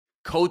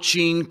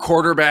Coaching,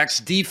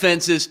 quarterbacks,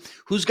 defenses.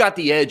 Who's got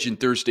the edge in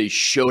Thursday's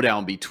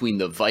showdown between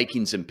the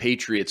Vikings and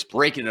Patriots?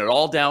 Breaking it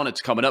all down.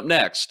 It's coming up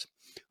next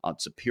on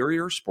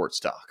Superior Sports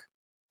Talk.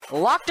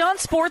 Locked On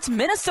Sports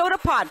Minnesota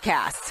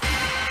Podcasts.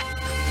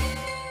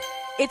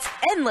 It's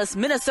endless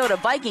Minnesota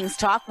Vikings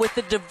talk with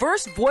the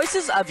diverse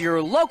voices of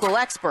your local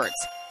experts.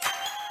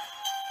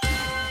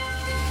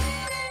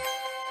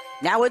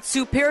 Now it's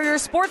Superior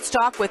Sports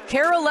Talk with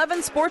KARE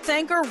 11 sports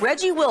anchor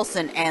Reggie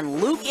Wilson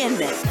and Luke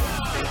Inman.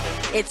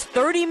 It's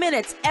 30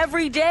 minutes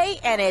every day,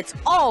 and it's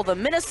all the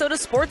Minnesota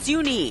sports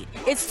you need.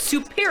 It's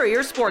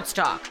Superior Sports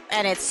Talk,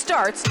 and it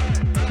starts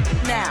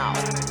now.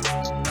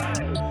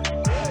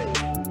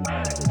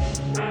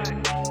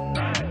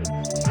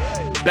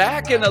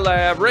 Back in the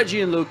lab, Reggie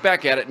and Luke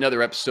back at it.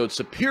 Another episode,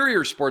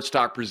 Superior Sports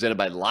Talk, presented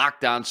by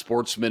Locked On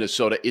Sports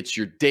Minnesota. It's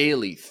your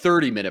daily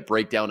 30-minute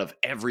breakdown of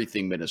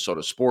everything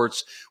Minnesota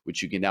sports,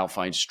 which you can now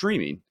find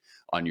streaming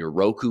on your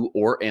Roku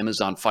or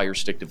Amazon Fire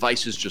Stick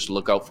devices. Just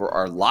look out for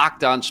our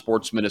Locked On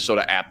Sports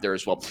Minnesota app there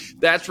as well.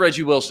 That's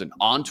Reggie Wilson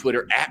on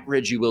Twitter at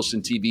Reggie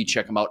Wilson TV.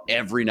 Check him out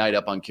every night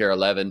up on KARE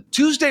 11.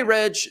 Tuesday,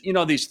 Reg,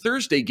 these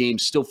Thursday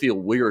games still feel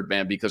weird,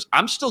 man, because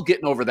I'm still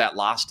getting over that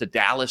loss to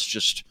Dallas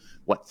just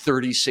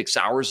 36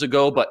 hours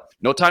ago, but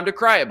no time to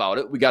cry about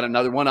it. We got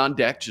another one on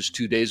deck just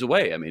 2 days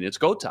away. I mean, it's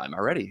go time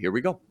already. Here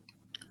we go.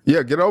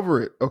 Yeah, get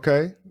over it,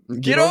 okay?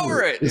 Get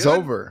over it. It's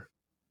over.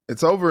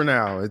 It's over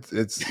now.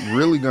 It's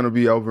really going to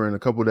be over in a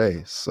couple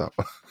days.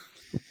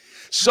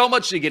 So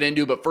much to get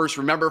into, but first,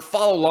 remember,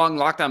 follow along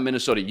Locked On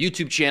Minnesota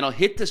YouTube channel.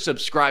 Hit the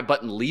subscribe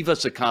button, leave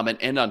us a comment,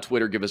 and on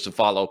Twitter, give us a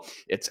follow.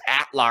 It's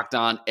at Locked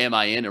On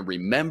MIN. And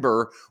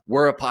remember,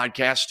 we're a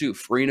podcast too,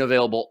 free and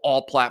available,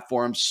 all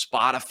platforms,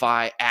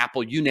 Spotify,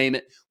 Apple, you name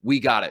it, we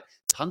got it.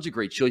 Tons of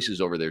great choices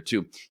over there,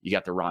 too. You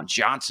got the Ron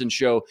Johnson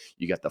Show,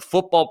 you got the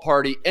Football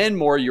Party, and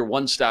more. Your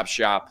one-stop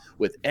shop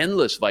with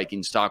endless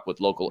Vikings talk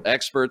with local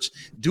experts.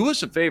 Do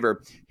us a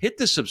favor, hit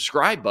the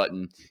subscribe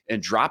button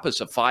and drop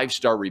us a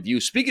 5-star review.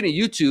 Speaking of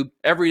YouTube,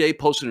 every day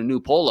posting a new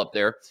poll up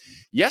there.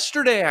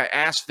 Yesterday, I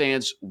asked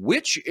fans,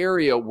 which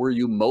area were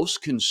you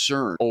most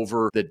concerned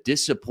over the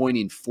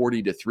disappointing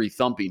 40-3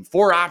 thumping?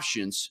 4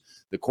 options: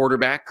 the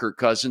quarterback, Kirk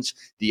Cousins,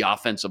 the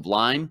offensive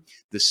line,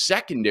 the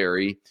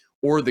secondary,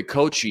 or the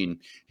coaching.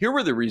 Here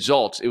were the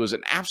results. It was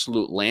an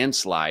absolute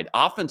landslide.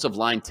 Offensive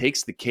line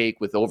takes the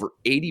cake with over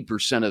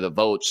 80% of the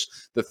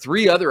votes. The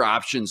 3 other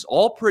options,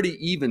 all pretty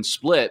even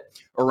split,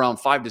 around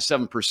 5 to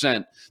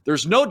 7%.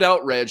 There's no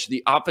doubt, Reg,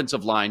 the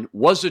offensive line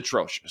was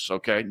atrocious,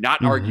 okay?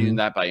 Not arguing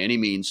that by any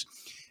means.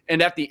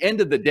 And at the end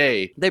of the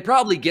day, they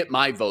probably get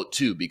my vote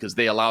too, because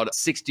they allowed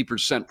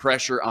 60%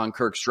 pressure on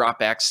Kirk's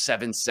dropbacks,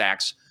 7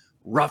 sacks.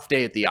 Rough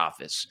day at the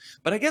office.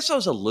 But I guess I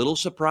was a little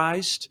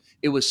surprised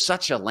it was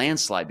such a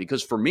landslide,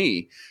 because for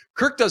me,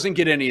 Kirk doesn't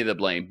get any of the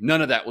blame.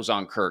 None of that was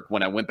on Kirk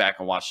when I went back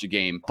and watched the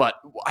game. But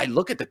I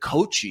look at the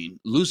coaching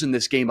losing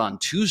this game on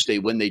Tuesday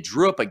when they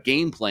drew up a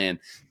game plan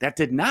that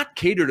did not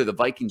cater to the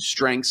Vikings'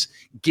 strengths,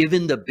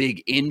 given the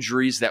big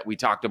injuries that we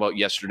talked about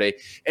yesterday,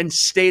 and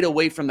stayed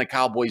away from the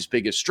Cowboys'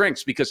 biggest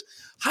strengths. Because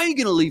how are you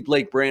going to leave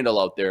Blake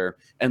Brandel out there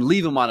and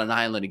leave him on an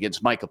island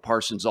against Micah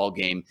Parsons all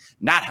game,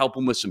 not help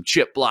him with some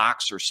chip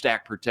blocks or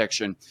stack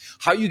protection?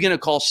 How are you going to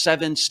call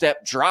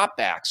 7-step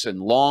dropbacks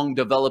and long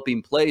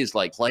developing plays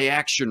like play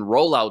action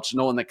rollouts,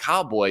 knowing the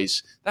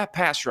Cowboys, that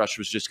pass rush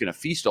was just going to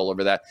feast all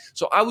over that?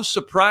 So I was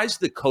surprised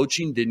the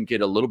coaching didn't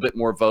get a little bit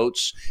more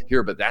votes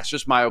here, but that's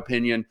just my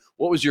opinion.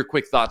 What was your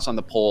quick thoughts on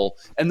the poll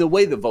and the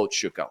way the votes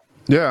shook out?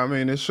 Yeah, I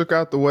mean, it shook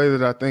out the way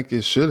that I think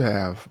it should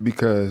have,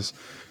 because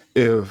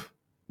if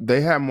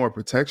they had more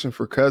protection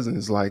for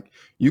Cousins, like,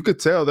 you could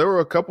tell there were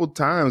a couple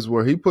times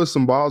where he put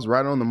some balls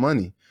right on the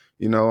money.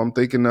 I'm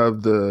thinking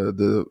of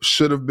the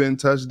should have been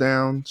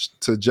touchdown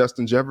to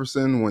Justin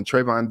Jefferson when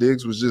Trayvon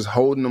Diggs was just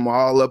holding them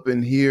all up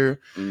in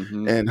here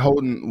and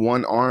holding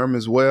one arm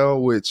as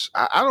well, which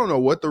I don't know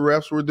what the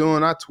refs were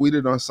doing. I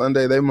tweeted on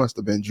Sunday, they must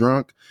have been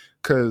drunk,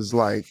 because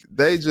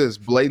they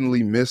just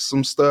blatantly missed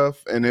some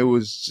stuff, and it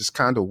was just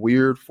kind of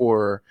weird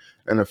for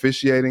an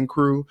officiating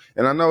crew.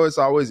 And I know it's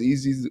always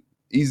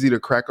easy to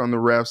crack on the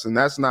refs, and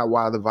that's not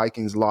why the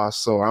Vikings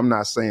lost, so I'm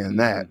not saying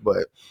that,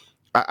 but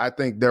I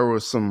think there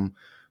was some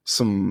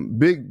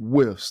big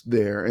whiffs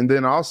there. And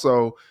then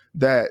also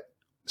that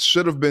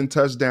should have been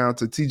touchdown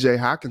to TJ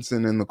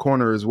Hawkinson in the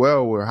corner as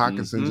well, where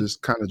Hawkinson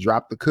just kind of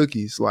dropped the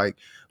cookies. Like,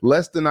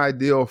 less than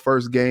ideal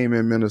first game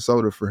in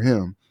Minnesota for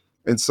him.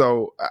 And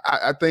so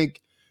I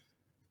think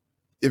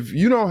if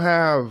you don't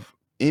have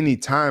any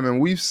time, and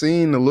we've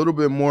seen a little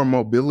bit more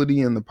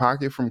mobility in the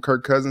pocket from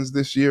Kirk Cousins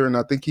this year, and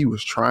I think he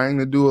was trying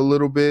to do a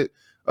little bit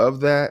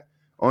of that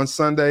on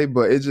Sunday,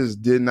 but it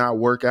just did not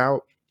work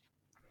out.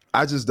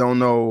 I just don't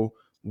know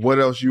what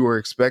else you were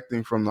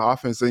expecting from the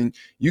offense. And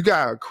you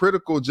got a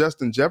critical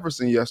Justin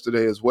Jefferson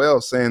yesterday as well,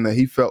 saying that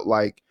he felt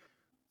like,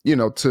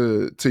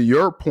 to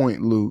your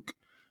point, Luke,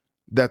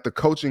 that the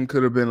coaching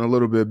could have been a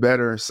little bit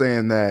better,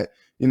 saying that,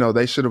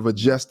 they should have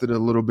adjusted a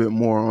little bit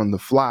more on the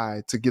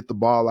fly to get the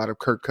ball out of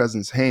Kirk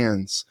Cousins'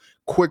 hands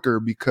quicker,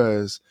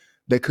 because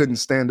they couldn't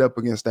stand up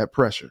against that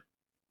pressure.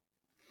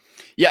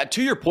 Yeah,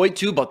 to your point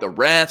too about the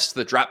refs,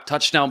 the drop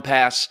touchdown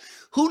pass.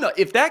 Who knows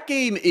if that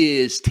game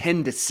is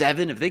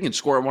 10-7, if they can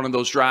score on one of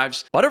those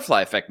drives,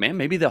 butterfly effect, man.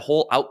 Maybe the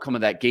whole outcome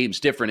of that game's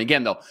different.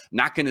 Again, though,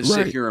 not going to sit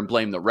Right. here and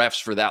blame the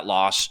refs for that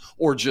loss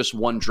or just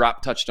one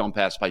drop touchdown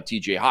pass by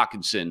TJ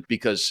Hawkinson,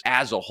 because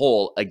as a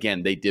whole,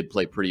 again, they did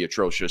play pretty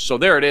atrocious. So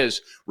there it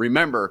is.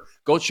 Remember,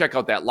 go check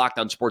out that Locked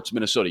On Sports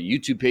Minnesota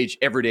YouTube page.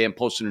 Every day I'm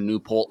posting a new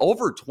poll.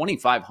 Over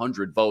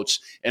 2,500 votes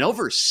and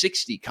over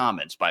 60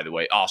 comments, by the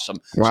way. Awesome.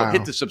 Wow. So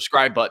hit the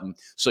subscribe button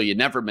so you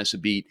never miss a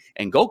beat,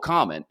 and go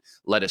comment.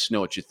 Let us know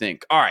what you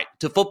think. All right,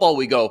 to football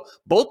we go.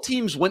 Both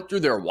teams went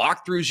through their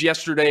walkthroughs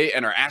yesterday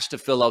and are asked to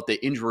fill out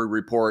the injury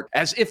report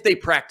as if they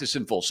practice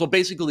in full. So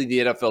basically the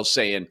NFL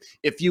saying,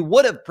 if you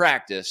would have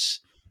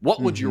practiced,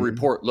 what would your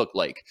report look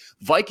like?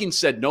 Vikings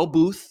said no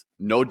Booth,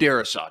 no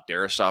Darisaw.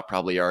 Darisaw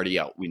probably already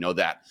out. We know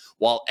that.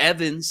 While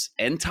Evans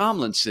and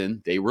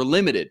Tomlinson, they were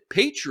limited.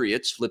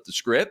 Patriots flipped the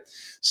script,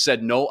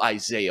 said no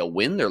Isaiah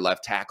Wynn, their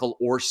left tackle,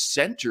 or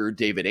center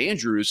David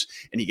Andrews.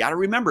 And you got to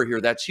remember here,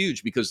 that's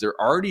huge because they're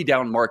already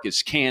down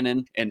Marcus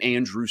Cannon and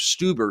Andrew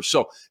Stuber.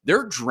 So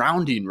they're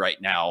drowning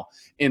right now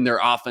in their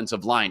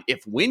offensive line.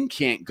 If Wynn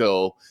can't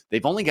go,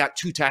 they've only got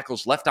two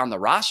tackles left on the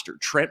roster,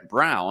 Trent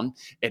Brown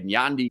and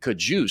Yandi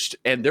Kajust.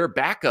 And their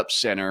backup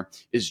center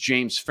is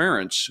James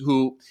Ferentz,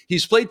 who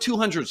he's played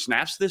 200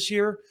 snaps this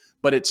year,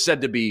 but it's said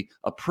to be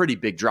a pretty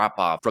big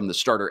drop-off from the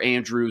starter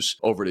Andrews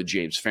over to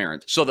James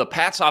Ferentz. So the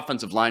Pats'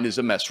 offensive line is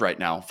a mess right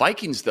now.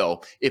 Vikings,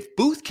 though, if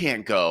Booth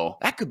can't go,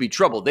 that could be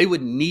trouble. They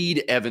would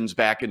need Evans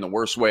back in the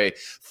worst way.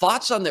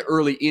 Thoughts on the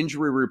early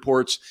injury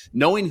reports,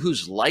 knowing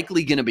who's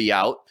likely going to be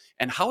out,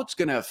 and how it's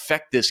going to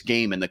affect this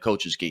game and the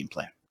coach's game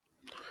plan?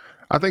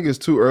 I think it's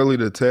too early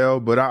to tell,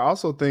 but I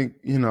also think,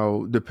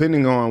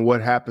 depending on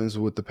what happens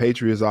with the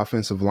Patriots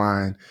offensive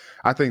line,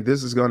 I think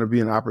this is going to be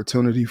an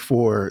opportunity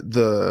for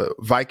the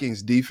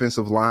Vikings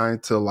defensive line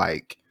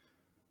to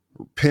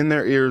pin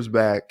their ears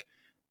back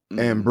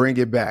and bring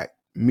it back,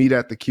 meet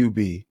at the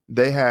QB.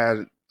 They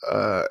had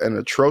an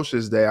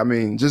atrocious day. I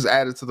mean, just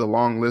added to the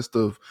long list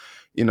of,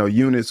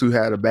 units who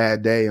had a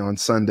bad day on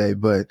Sunday,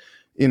 but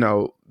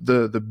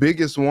the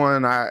biggest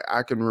one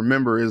I can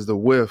remember is the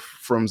whiff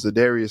from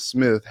Zadarius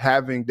Smith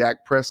having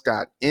Dak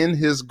Prescott in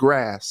his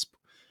grasp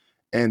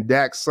and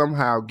Dak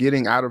somehow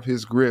getting out of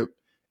his grip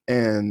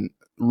and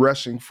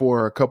rushing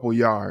for a couple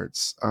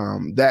yards.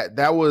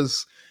 That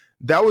was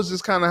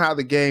just kind of how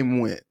the game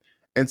went.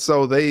 And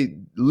so they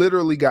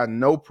literally got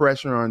no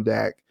pressure on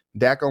Dak.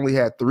 Dak only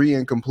had 3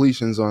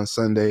 incompletions on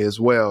Sunday as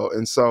well.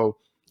 And so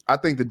I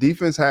think the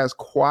defense has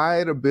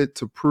quite a bit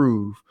to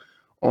prove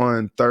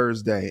on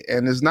Thursday.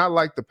 And it's not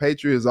like the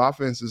Patriots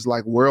offense is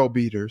like world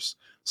beaters.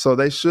 So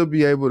they should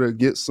be able to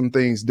get some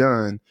things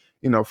done,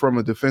 from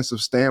a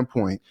defensive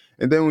standpoint.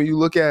 And then when you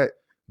look at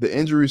the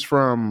injuries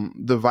from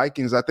the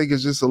Vikings, I think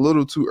it's just a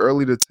little too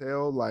early to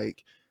tell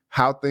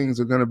how things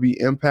are going to be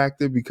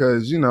impacted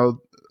because,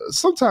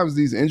 sometimes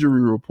these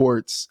injury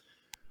reports,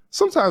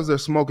 sometimes they're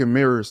smoke and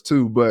mirrors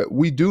too, but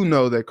we do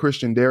know that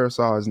Christian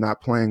Darisaw is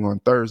not playing on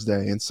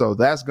Thursday. And so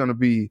that's going to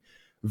be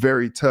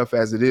very tough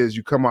as it is.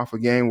 You come off a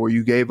game where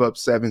you gave up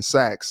 7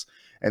 sacks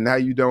and now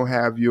you don't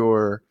have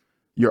your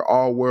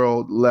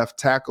all-world left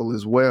tackle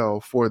as well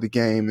for the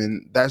game.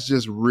 And that's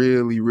just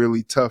really,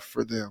 really tough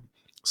for them.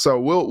 So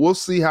we'll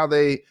see how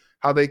they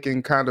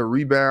can kind of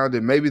rebound,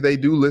 and maybe they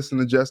do listen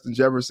to Justin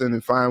Jefferson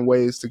and find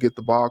ways to get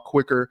the ball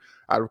quicker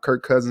out of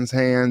Kirk Cousins'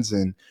 hands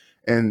and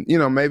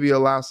maybe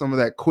allow some of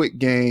that quick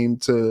game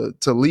to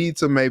lead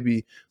to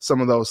maybe some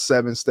of those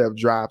 7-step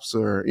drops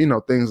or,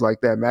 things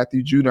like that.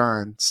 Matthew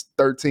Judon,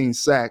 13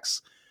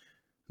 sacks.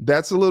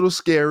 That's a little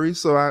scary.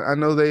 So I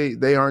know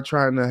they aren't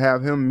trying to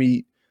have him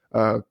meet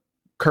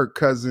Kirk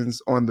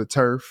Cousins on the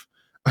turf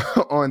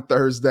on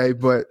Thursday,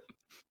 but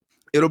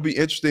it'll be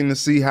interesting to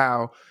see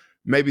how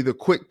maybe the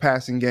quick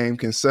passing game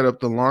can set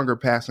up the longer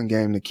passing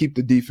game to keep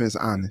the defense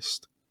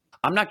honest.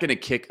 I'm not going to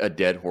kick a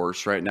dead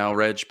horse right now,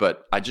 Reg,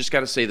 but I just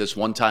got to say this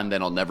one time,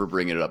 then I'll never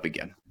bring it up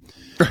again.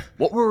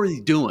 What were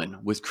we doing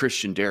with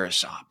Christian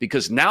Darisaw?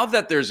 Because now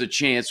that there's a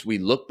chance, we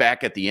look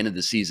back at the end of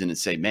the season and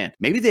say, man,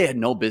 maybe they had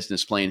no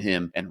business playing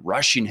him and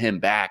rushing him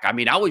back. I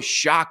mean, I was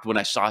shocked when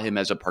I saw him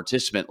as a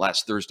participant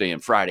last Thursday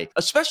and Friday,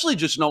 especially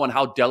just knowing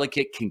how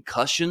delicate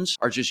concussions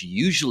are just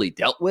usually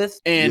dealt with.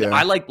 And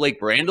I like Blake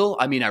Brandel.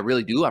 I mean, I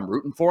really do. I'm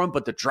rooting for him.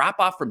 But the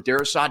drop-off from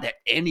Darisaw to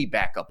any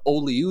backup,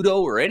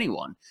 Oliudo or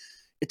anyone,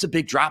 it's a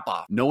big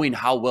drop-off, knowing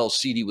how well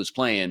CD was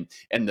playing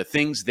and the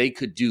things they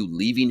could do,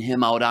 leaving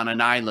him out on an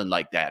island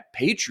like that.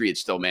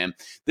 Patriots, though, man,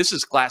 this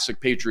is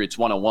classic Patriots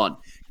 101.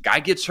 Guy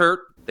gets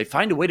hurt. They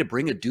find a way to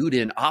bring a dude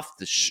in off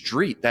the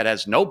street that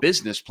has no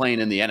business playing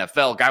in the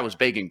NFL. Guy was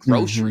bagging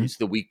groceries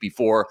the week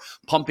before,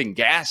 pumping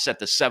gas at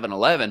the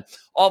 7-Eleven.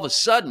 All of a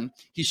sudden,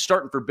 he's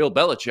starting for Bill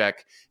Belichick,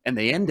 and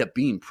they end up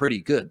being pretty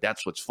good.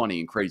 That's what's funny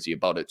and crazy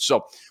about it.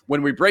 So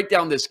when we break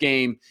down this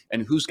game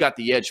and who's got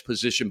the edge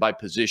position by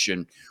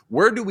position,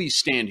 where do we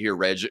stand here,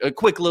 Reg? A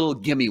quick little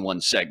gimme one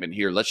segment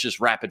here. Let's just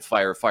rapid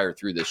fire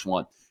through this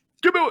one.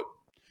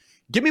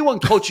 Give me one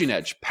coaching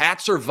edge,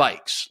 Pats or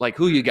Vikes. Like,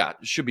 who you got?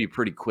 Should be a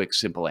pretty quick,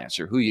 simple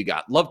answer. Who you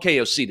got? Love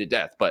KOC to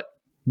death, but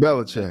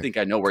Belichick. I think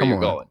I know where Come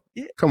you're on.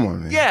 going. Come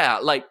on, man. Yeah,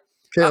 like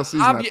KLC's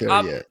not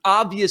there yet.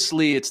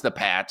 Obviously, it's the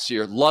Pats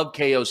here. Love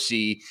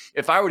KOC.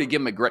 If I were to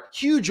give him a grade,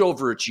 huge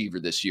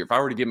overachiever this year. If I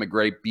were to give him a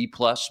grade B+,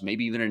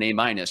 maybe even an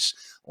A-,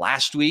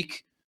 last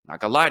week, not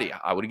gonna lie to you,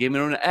 I would have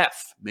given him an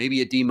F,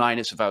 maybe a D-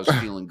 if I was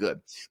feeling good.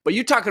 But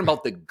you're talking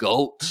about the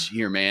GOAT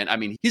here, man. I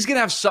mean, he's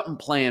gonna have something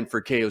planned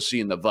for KOC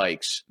and the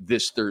Vikes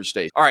this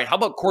Thursday. All right, how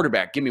about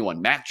quarterback? Give me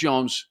one. Mac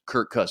Jones,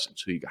 Kirk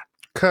Cousins. Who you got?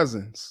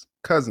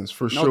 Cousins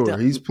for No sure. doubt.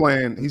 He's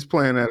playing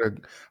at a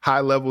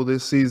high level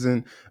this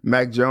season.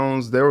 Mac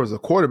Jones, there was a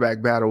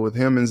quarterback battle with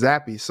him and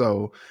Zappy.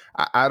 So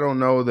I don't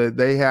know that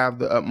they have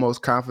the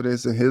utmost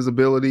confidence in his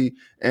ability.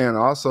 And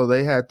also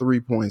they had 3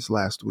 points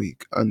last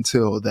week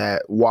until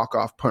that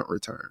walk-off punt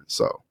return.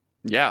 So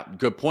Yeah,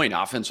 good point.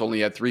 Offense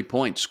only had 3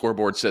 points.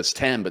 Scoreboard says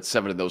 10, but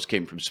 7 of those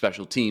came from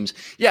special teams.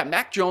 Yeah,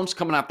 Mac Jones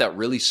coming off that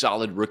really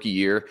solid rookie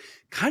year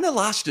kind of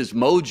lost his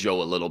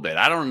mojo a little bit.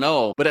 I don't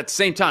know. But at the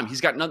same time, he's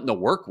got nothing to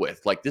work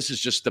with. Like, this is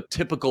just the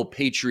typical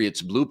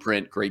Patriots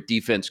blueprint. Great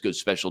defense, good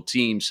special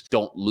teams.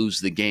 Don't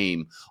lose the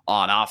game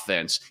on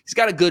offense. He's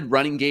got a good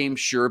running game,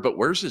 sure, but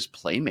where's his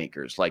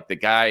playmakers? Like, the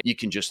guy you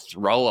can just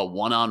throw a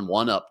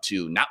one-on-one up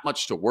to. Not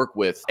much to work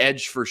with.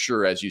 Edge, for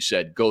sure, as you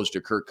said, goes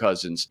to Kirk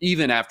Cousins,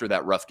 even after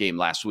that rough game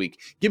last week.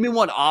 Give me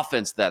one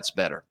offense that's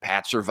better.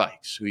 Pats or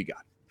Vikes? Who you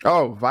got?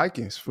 Oh,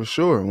 Vikings for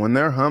sure. When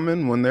they're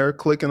humming, when they're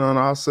clicking on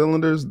all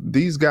cylinders,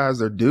 these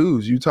guys are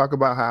dudes. You talk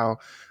about how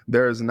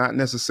there's not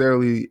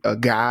necessarily a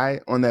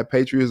guy on that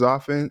Patriots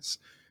offense.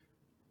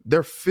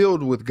 They're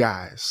filled with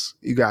guys.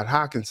 You got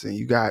Hawkinson,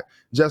 you got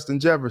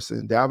Justin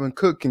Jefferson, Dalvin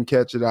Cook can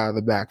catch it out of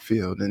the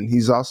backfield, and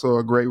he's also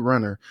a great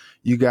runner.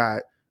 You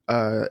got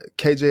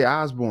KJ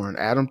Osborne,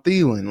 Adam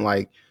Thielen,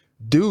 like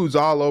dudes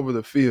all over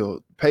the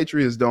field.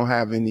 Patriots don't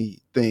have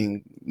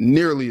anything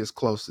nearly as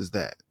close as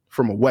that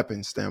from a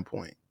weapon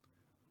standpoint.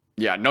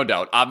 Yeah, no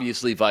doubt.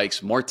 Obviously,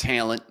 Vikes, more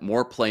talent,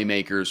 more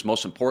playmakers,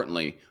 most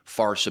importantly,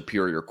 far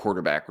superior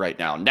quarterback right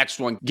now. Next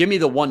one, give me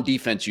the one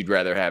defense you'd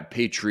rather have,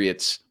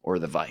 Patriots or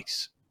the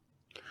Vikes.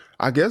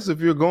 I guess if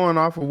you're going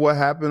off of what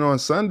happened on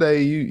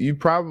Sunday, you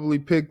probably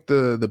pick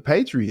the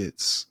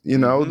Patriots. You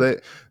know,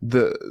 that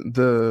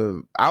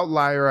the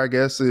outlier, I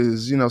guess,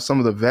 is, you know, some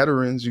of the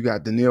veterans. You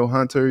got Danielle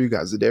Hunter, you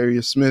got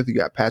Zadarius Smith, you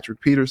got Patrick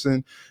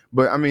Peterson.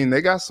 But I mean,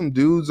 they got some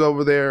dudes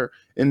over there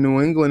in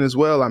New England as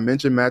well. I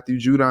mentioned Matthew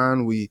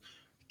Judon. We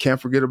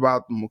can't forget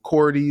about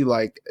McCourty.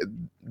 Like,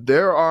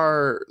 there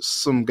are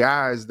some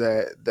guys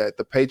that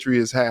the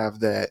Patriots have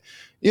that,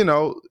 you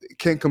know,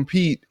 can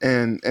compete.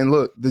 And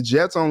look, the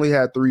Jets only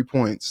had 3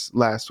 points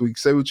last week.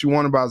 Say what you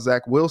want about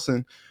Zach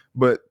Wilson,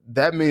 but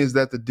that means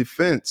that the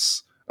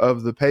defense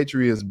of the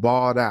Patriots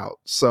balled out.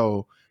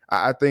 So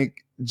I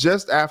think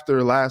just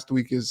after last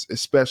week is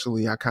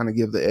especially, I kind of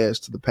give the edge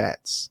to the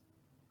Pats.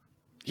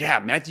 Yeah,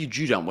 Matthew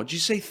Judon, what'd you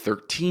say,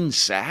 13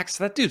 sacks?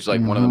 That dude's like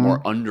one of the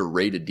more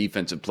underrated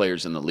defensive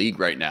players in the league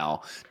right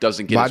now.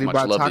 Doesn't get as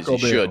much love as he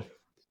should.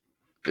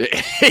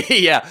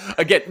 Yeah,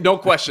 again, no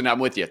question. I'm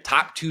with you.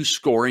 Top 2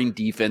 scoring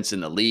defense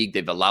in the league.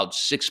 They've allowed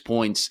 6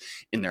 points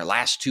in their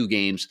last 2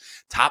 games.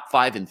 Top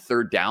 5 in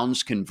third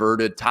downs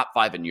converted. Top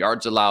 5 in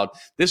yards allowed.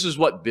 This is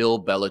what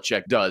Bill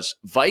Belichick does.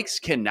 Vikes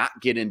cannot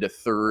get into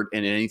third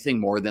and anything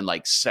more than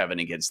like 7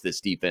 against this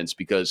defense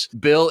because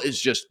Bill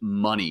is just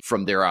money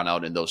from there on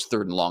out in those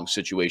third and long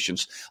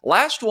situations.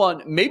 Last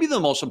one, maybe the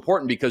most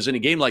important, because in a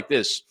game like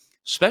this,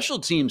 special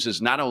teams is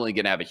not only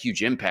going to have a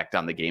huge impact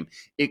on the game,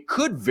 it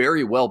could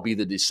very well be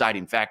the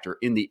deciding factor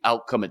in the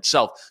outcome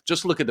itself.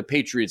 Just look at the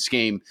Patriots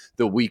game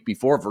the week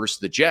before versus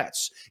the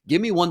Jets.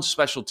 Give me one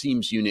special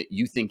teams unit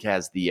you think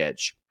has the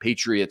edge,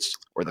 Patriots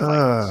or the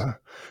Vikings.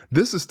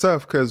 This is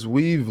tough because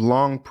we've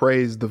long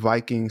praised the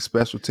Vikings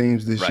special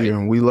teams this year,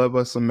 and we love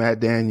us some Matt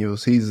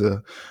Daniels. He's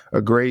a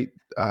great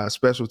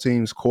special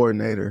teams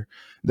coordinator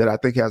that I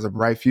think has a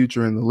bright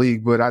future in the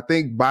league. But I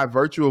think by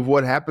virtue of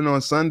what happened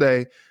on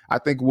Sunday, I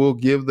think we'll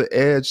give the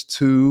edge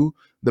to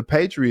the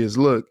Patriots.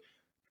 Look,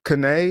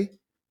 Kane,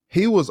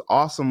 he was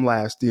awesome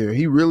last year.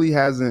 He really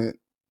hasn't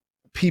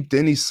peeped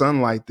any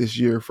sunlight this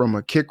year from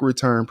a kick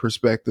return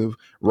perspective.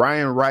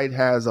 Ryan Wright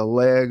has a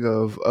leg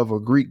of a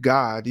Greek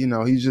god. You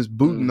know, he's just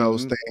booting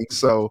those things.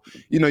 So,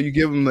 you know, you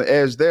give him the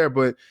edge there.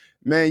 But,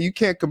 man, you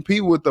can't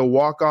compete with the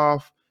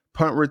walk-off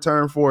punt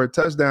return for a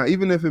touchdown,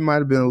 even if it might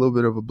have been a little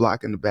bit of a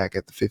block in the back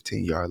at the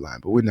 15-yard line.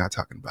 But we're not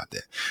talking about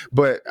that.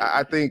 But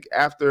I think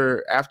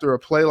after a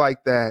play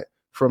like that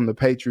from the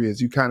Patriots,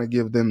 you kind of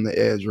give them the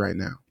edge right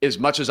now. As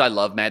much as I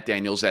love Matt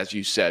Daniels, as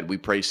you said, we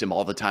praise him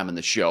all the time in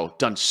the show.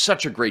 Done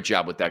such a great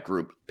job with that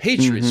group.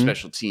 Patriots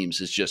special teams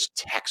is just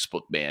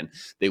textbook, man.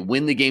 They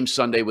win the game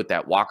Sunday with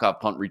that walk-off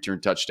punt return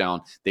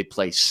touchdown. They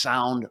play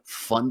sound,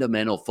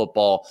 fundamental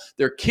football.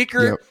 Their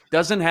kicker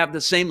doesn't have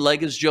the same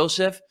leg as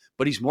Joseph,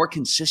 but he's more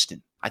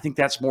consistent. I think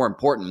that's more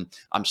important.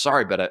 I'm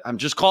sorry, but I'm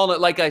just calling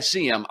it like I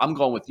see him. I'm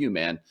going with you,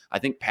 man. I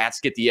think Pats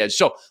get the edge.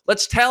 So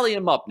let's tally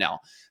them up now.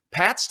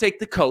 Pats take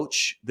the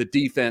coach, the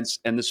defense,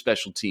 and the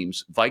special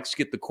teams. Vikes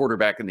get the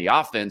quarterback and the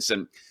offense.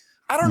 And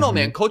I don't know,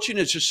 man. Coaching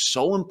is just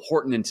so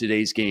important in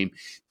today's game.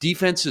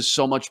 Defense is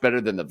so much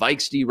better than the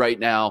Vikes D right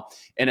now.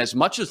 And as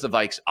much as the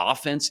Vikes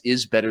offense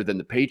is better than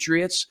the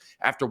Patriots,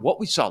 after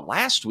what we saw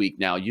last week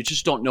now, you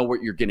just don't know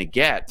what you're going to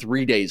get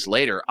 3 days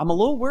later. I'm a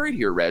little worried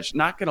here, Reg,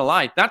 not going to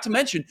lie. Not to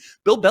mention,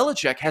 Bill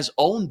Belichick has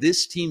owned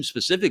this team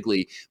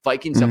specifically.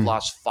 Vikings have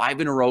lost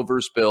 5 in a row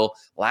versus Bill.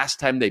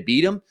 Last time they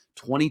beat him,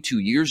 22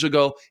 years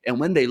ago. And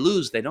when they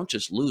lose, they don't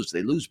just lose,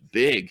 they lose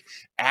big,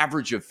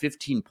 average of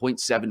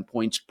 15.7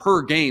 points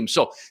per game.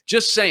 So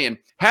just saying,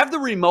 have the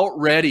remote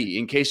ready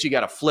in case you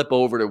got to flip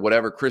over to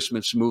whatever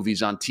Christmas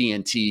movies on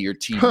TNT or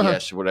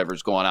TBS or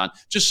whatever's going on,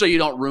 just so you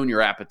don't ruin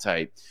your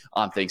appetite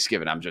on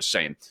Thanksgiving. I'm just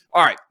saying.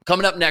 All right,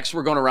 coming up next,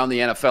 we're going around the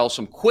NFL.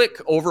 Some quick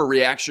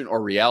overreaction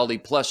or reality,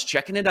 plus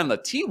checking in on the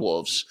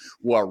T-Wolves,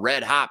 who are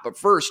red hot. But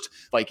first,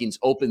 Vikings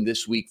open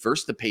this week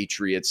versus the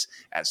Patriots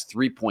as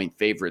 3-point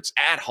favorites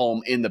at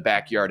home in the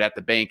backyard at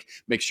the bank.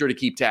 Make sure to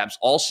keep tabs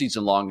all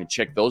season long and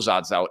check those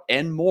odds out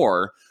and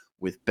more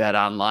with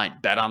BetOnline.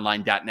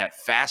 BetOnline.net,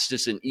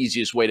 fastest and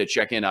easiest way to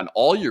check in on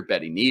all your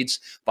betting needs.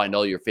 Find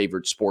all your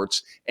favorite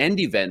sports and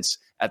events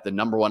at the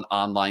 #1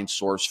 online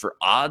source for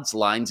odds,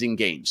 lines, and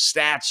games.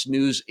 Stats,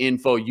 news,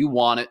 info, you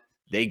want it,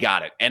 they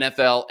got it.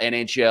 NFL,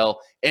 NHL,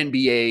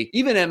 NBA,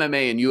 even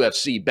MMA and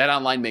UFC.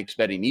 BetOnline makes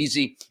betting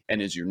easy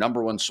and is your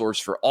 #1 source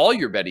for all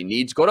your betting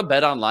needs. Go to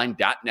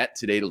betonline.net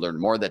today to learn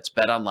more. That's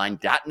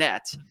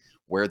betonline.net,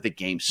 where the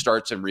game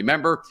starts. And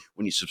remember,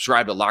 when you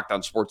subscribe to Locked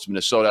On Sports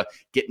Minnesota,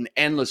 get an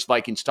endless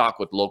Vikings talk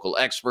with local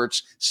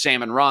experts.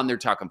 Sam and Ron, they're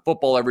talking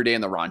football every day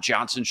in the Ron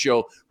Johnson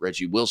Show.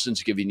 Reggie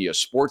Wilson's giving you a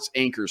sports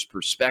anchor's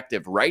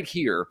perspective right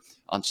here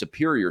on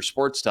Superior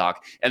Sports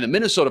Talk. And the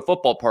Minnesota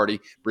Football Party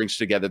brings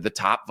together the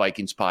top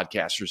Vikings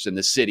podcasters in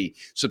the city.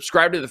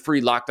 Subscribe to the free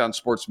Locked On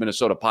Sports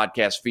Minnesota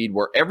podcast feed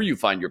wherever you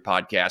find your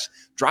podcast.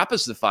 Drop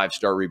us the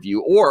 5-star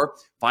review or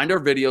find our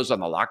videos on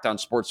the Locked On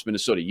Sports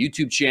Minnesota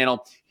YouTube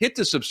channel. Hit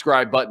the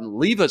subscribe button.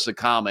 Leave us a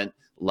comment.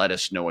 Let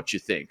us know what you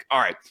think. All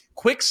right,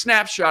 quick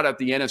snapshot at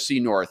the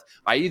NFC North.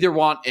 I either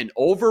want an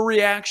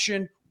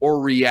overreaction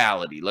or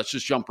reality. Let's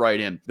just jump right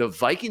in. The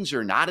Vikings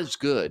are not as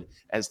good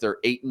as their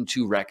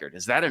 8-2 record.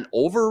 Is that an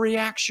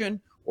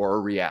overreaction or a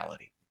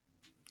reality?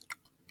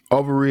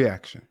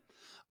 Overreaction.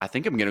 I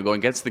think I'm going to go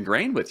against the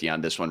grain with you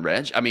on this one,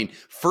 Reg. I mean,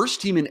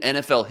 first team in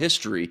NFL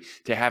history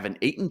to have an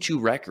 8-2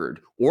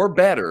 record or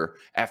better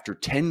after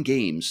 10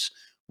 games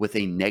with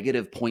a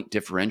negative point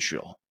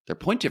differential. Their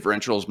point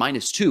differential is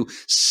 -2,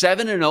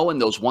 7-0 in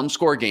those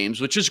one-score games,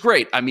 which is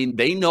great. I mean,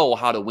 they know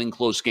how to win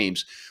close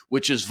games,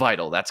 which is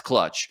vital. That's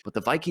clutch. But the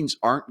Vikings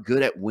aren't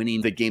good at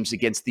winning the games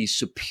against these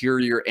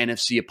superior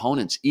NFC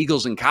opponents.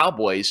 Eagles and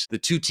Cowboys, the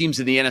two teams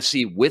in the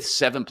NFC with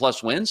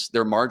 7+ wins,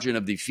 their margin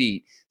of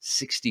defeat,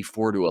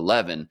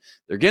 64-11.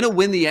 They're going to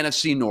win the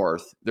NFC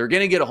North. They're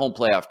going to get a home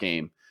playoff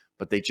game,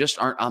 but they just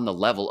aren't on the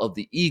level of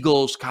the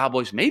Eagles,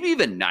 Cowboys, maybe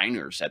even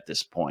Niners at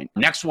this point.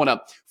 Next one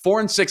up,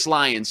 4-6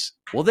 Lions.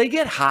 Will they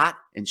get hot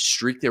and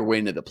streak their way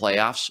into the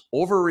playoffs?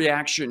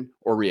 Overreaction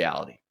or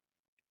reality?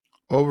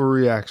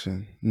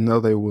 Overreaction. No,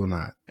 they will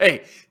not.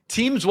 Hey,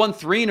 teams won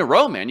 3 in a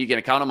row, man. You're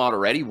going to count them out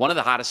already. One of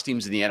the hottest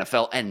teams in the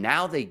NFL. And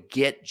now they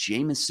get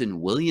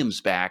Jameson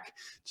Williams back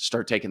to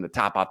start taking the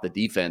top off the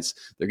defense.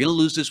 They're going to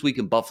lose this week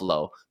in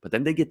Buffalo, but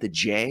then they get the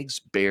Jags,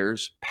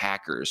 Bears,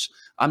 Packers.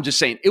 I'm just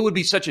saying, it would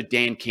be such a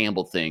Dan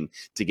Campbell thing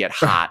to get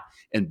hot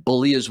and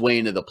bully his way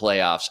into the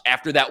playoffs.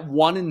 After that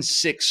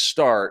 1-6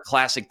 start,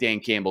 classic Dan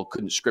Campbell,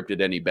 couldn't script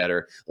it any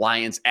better.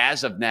 Lions,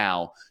 as of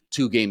now,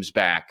 2 games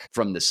back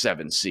from the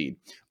 7th seed.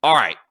 All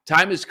right,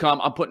 time has come.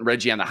 I'm putting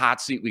Reggie on the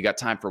hot seat. We got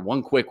time for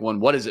one quick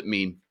one. What does it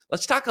mean?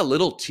 Let's talk a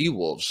little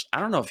T-Wolves. I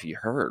don't know if you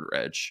heard,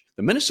 Reg.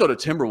 The Minnesota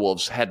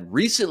Timberwolves had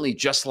recently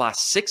just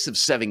lost 6 of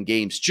 7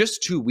 games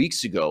just 2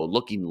 weeks ago,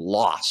 looking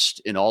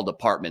lost in all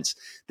departments.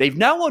 They've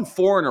now won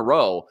 4 in a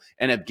row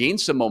and have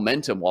gained some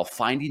momentum while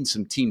finding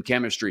some team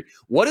chemistry.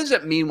 What does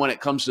it mean when it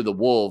comes to the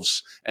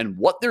Wolves and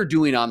what they're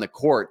doing on the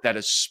court that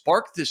has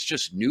sparked this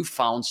just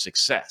newfound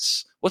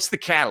success? What's the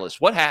catalyst?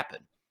 What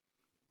happened?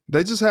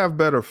 They just have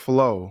better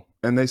flow,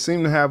 and they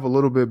seem to have a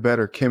little bit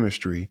better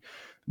chemistry.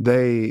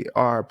 They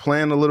are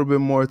playing a little bit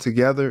more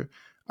together.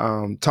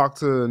 Talked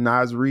to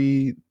Naz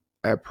Reid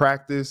at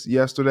practice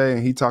yesterday,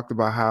 and he talked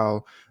about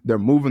how they're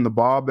moving the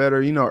ball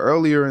better. You know,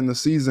 earlier in the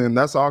season,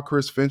 that's all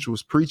Chris Finch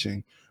was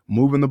preaching,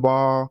 moving the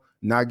ball,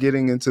 not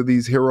getting into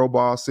these hero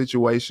ball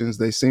situations.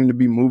 They seem to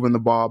be moving the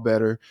ball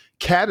better.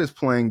 Cat is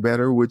playing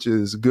better, which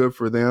is good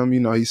for them.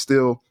 You know, he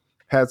still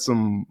had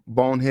some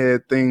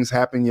bonehead things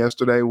happen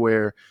yesterday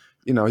where,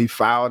 you know, he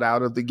fouled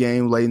out of the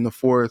game late in the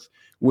fourth,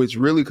 which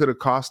really could have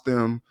cost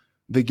them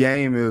the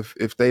game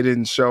if they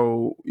didn't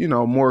show, you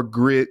know, more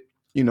grit,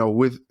 you know,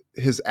 with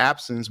his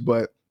absence.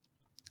 But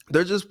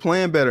they're just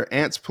playing better.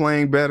 Ant's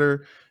playing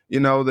better. You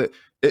know, that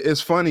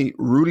it's funny.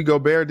 Rudy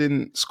Gobert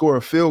didn't score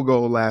a field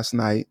goal last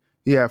night.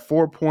 He had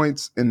 4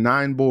 points and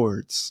 9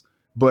 boards,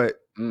 but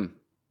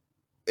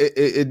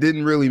it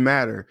didn't really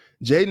matter.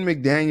 Jaden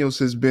McDaniels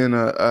has been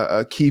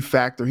a key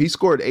factor. He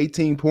scored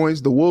 18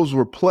 points. The Wolves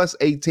were plus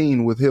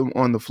 18 with him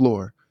on the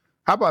floor.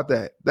 How about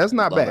that? That's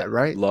not Love bad, it.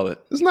 right? Love it.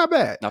 It's not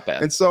bad. Not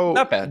bad. And so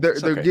Not bad. they're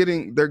It's they're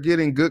okay.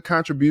 getting good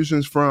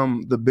contributions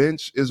from the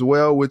bench as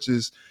well, which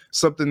is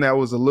something that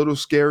was a little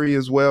scary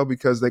as well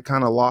because they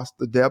kind of lost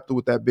the depth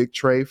with that big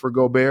trade for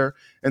Gobert.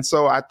 And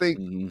so I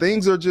think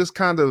things are just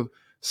kind of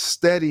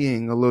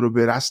steadying a little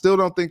bit. I still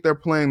don't think they're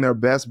playing their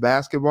best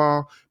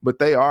basketball, but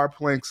they are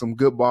playing some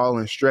good ball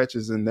in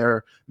stretches, and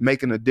they're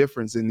making a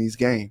difference in these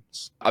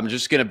games. I'm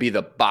just going to be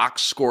the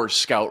box score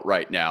scout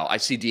right now. I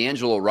see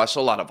D'Angelo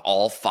Russell, out of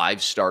all 5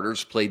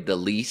 starters, played the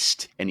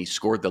least, and he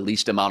scored the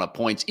least amount of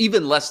points,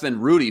 even less than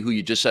Rudy, who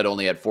you just said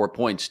only had 4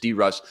 points.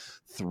 D-Russ,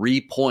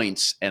 3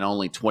 points and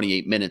only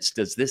 28 minutes.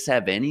 Does this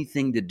have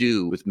anything to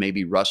do with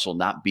maybe Russell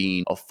not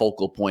being a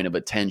focal point of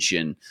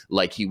attention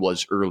like he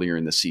was earlier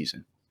in the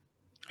season?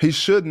 He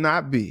should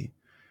not be.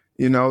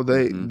 You know,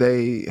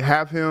 they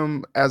have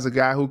him as a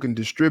guy who can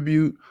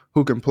distribute,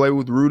 who can play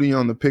with Rudy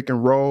on the pick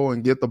and roll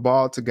and get the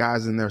ball to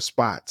guys in their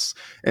spots.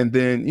 And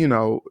then, you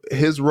know,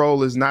 his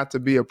role is not to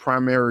be a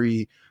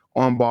primary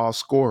on-ball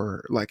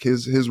scorer. Like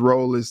his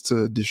role is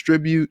to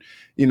distribute,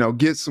 you know,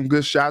 get some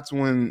good shots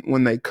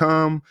when they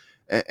come,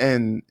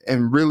 and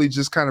really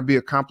just kind of be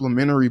a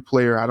complimentary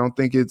player. I don't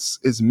think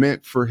it's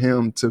meant for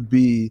him to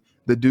be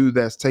the dude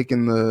that's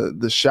taking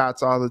the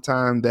shots all the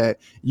time, that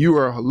you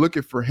are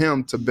looking for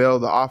him to bail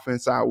the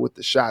offense out with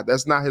the shot.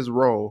 That's not his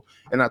role.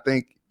 And I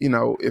think, you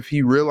know, if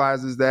he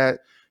realizes that,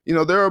 you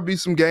know, there will be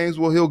some games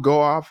where he'll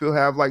go off, he'll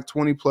have like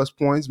 20 plus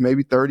points,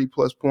 maybe 30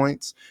 plus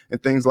points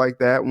and things like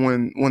that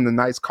when the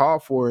Knights call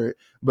for it.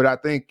 But I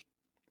think,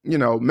 you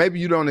know, maybe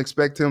you don't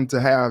expect him to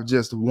have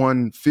just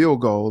one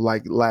field goal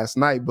like last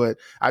night, but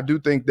I do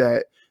think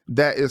that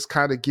is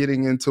kind of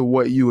getting into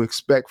what you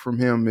expect from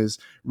him, is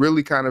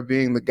really kind of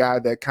being the guy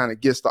that kind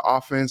of gets the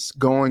offense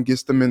going,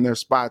 gets them in their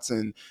spots,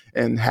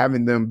 and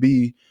having them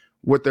be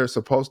what they're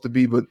supposed to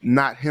be, but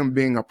not him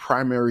being a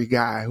primary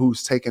guy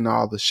who's taking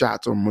all the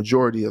shots or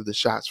majority of the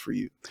shots for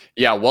you.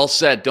 Yeah, well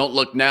said. Don't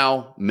look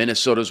now.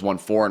 Minnesota's won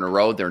 4 in a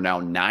row. They're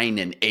now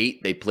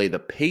 9-8. They play the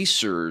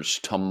Pacers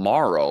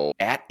tomorrow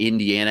at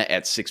Indiana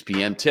at 6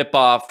 p.m.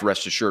 tip-off.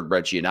 Rest assured,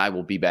 Reggie and I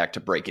will be back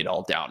to break it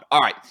all down. All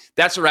right,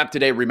 that's a wrap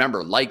today.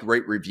 Remember, like,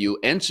 rate, review,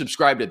 and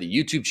subscribe to the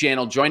YouTube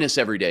channel. Join us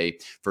every day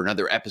for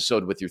another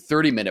episode with your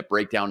 30-minute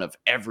breakdown of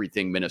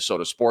everything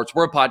Minnesota sports.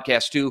 We're a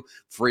podcast too,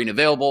 free and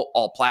available,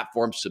 all platforms.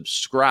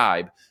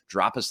 Subscribe.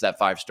 Drop us that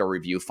 5-star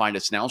review. Find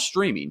us now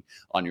streaming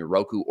on your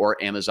Roku or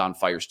Amazon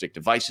Fire Stick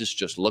devices.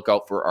 Just look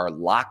out for our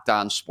Locked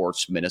On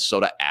Sports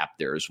Minnesota app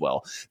there as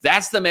well.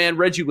 That's the man,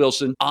 Reggie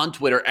Wilson, on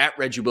Twitter at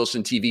Reggie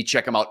Wilson TV.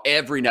 Check him out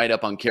every night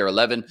up on KARE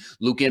 11.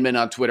 Luke Inman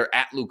on Twitter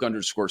at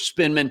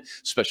Luke_Spinman.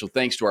 Special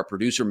thanks to our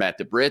producer, Matt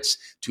DeBritz.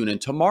 Tune in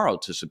tomorrow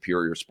to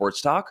Superior Sports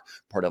Talk,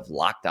 part of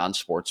Locked On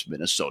Sports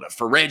Minnesota.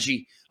 For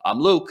Reggie, I'm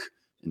Luke.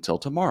 Until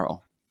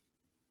tomorrow,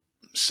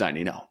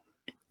 signing out.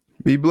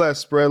 Be blessed.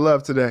 Spread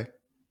love today.